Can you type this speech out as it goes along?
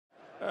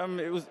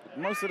It was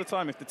most of the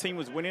time, if the team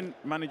was winning,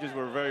 managers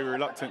were very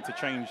reluctant to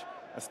change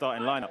a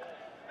starting lineup.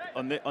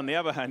 On the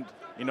other hand,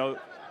 you know,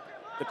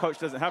 the coach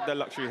doesn't have that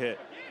luxury here.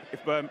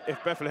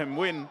 If Bethlehem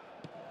win,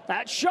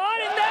 that shot,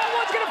 and that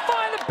one's going to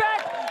find the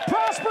back.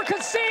 Prosper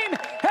Kassim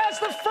has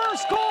the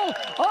first goal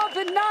of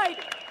the night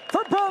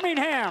for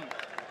Birmingham.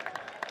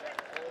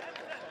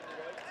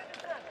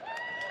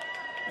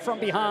 From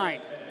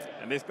behind.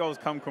 And this goal's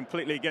come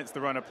completely against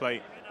the runner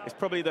play. It's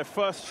probably their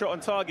first shot on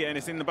target, and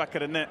it's in the back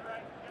of the net.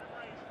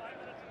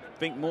 I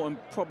think Morton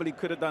probably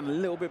could have done a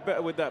little bit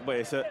better with that, but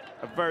it's a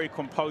very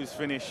composed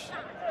finish.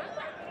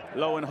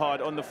 Low and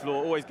hard on the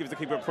floor, always gives the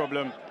keeper a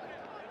problem.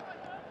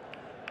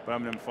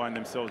 Birmingham find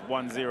themselves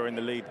 1-0 in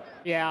the lead.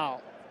 Yeah,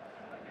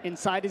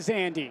 inside is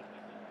Andy.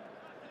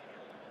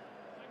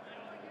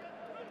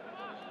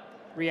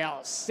 Real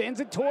sends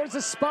it towards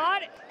the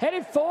spot,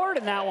 headed forward,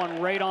 and that one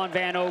right on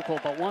Van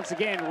Oekel. But once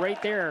again,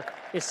 right there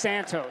is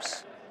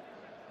Santos.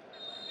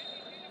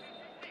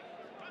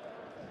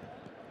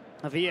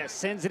 Avia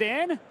sends it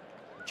in.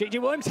 J.J.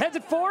 Williams heads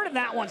it forward, and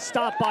that one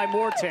stopped by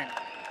Morton.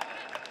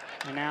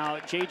 And now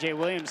J.J.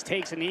 Williams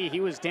takes a knee. He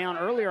was down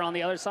earlier on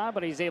the other side,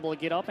 but he's able to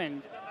get up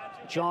and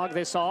jog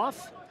this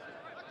off.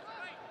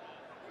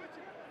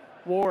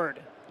 Ward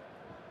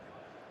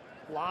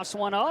lofts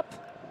one up.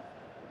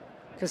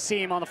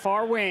 Kassim on the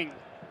far wing.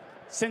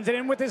 Sends it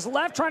in with his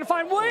left, trying to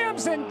find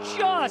Williams, and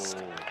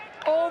just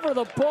over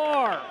the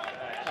bar.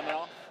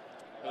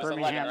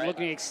 Birmingham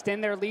looking to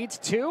extend their lead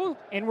to 2.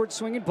 Inward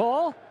swinging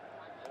ball.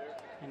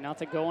 And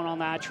nothing going on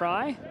that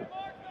try.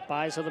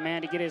 Buys of the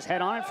man to get his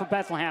head on it for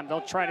Bethlehem.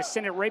 They'll try to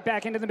send it right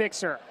back into the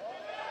mixer.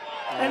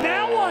 And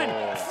that one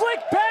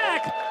flicked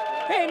back.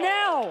 And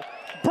now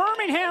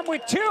Birmingham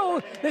with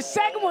 2. The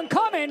second one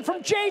coming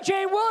from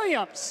J.J.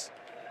 Williams.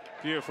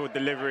 Beautiful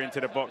delivery into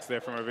the box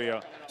there from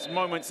Avia.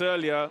 Moments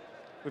earlier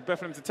with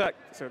Bethlehem's attack.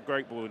 It's a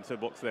great ball into the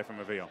box there from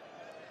Avia.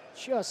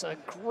 Just a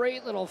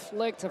great little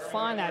flick to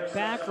find that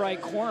back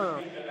right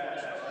corner.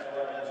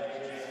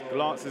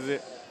 Glances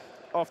it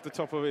off the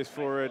top of his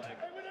forehead.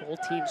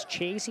 Both teams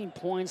chasing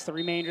points the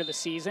remainder of the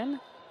season.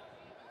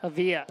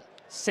 Avia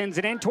sends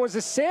it in towards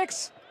the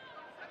 6.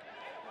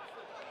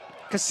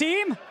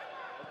 Kassim.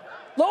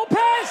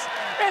 Lopez,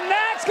 and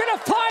that's going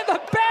to find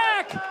the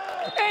back.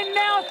 And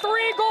now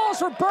 3 goals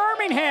for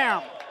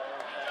Birmingham.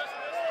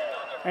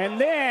 And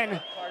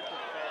then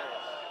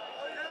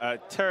a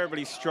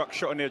terribly struck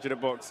shot on the edge of the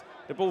box.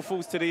 The ball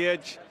falls to the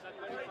edge,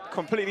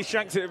 completely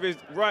shanks it with his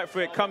right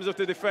foot, comes off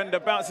the defender,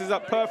 bounces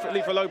up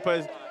perfectly for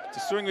Lopez to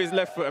swing with his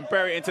left foot and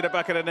bury it into the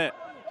back of the net.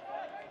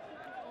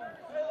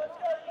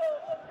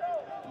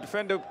 The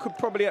defender could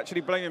probably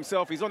actually blame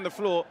himself. He's on the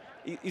floor.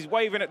 He's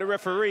waving at the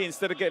referee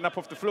instead of getting up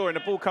off the floor, and the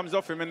ball comes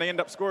off him and they end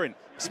up scoring.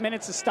 6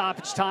 minutes of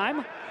stoppage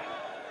time.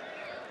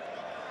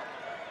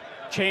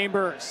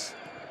 Chambers.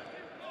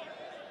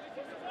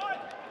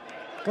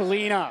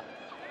 Galena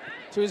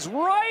to his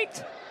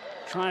right.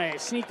 Trying to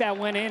sneak that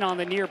one in on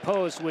the near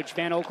post, which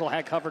Van Oekel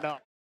had covered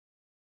up.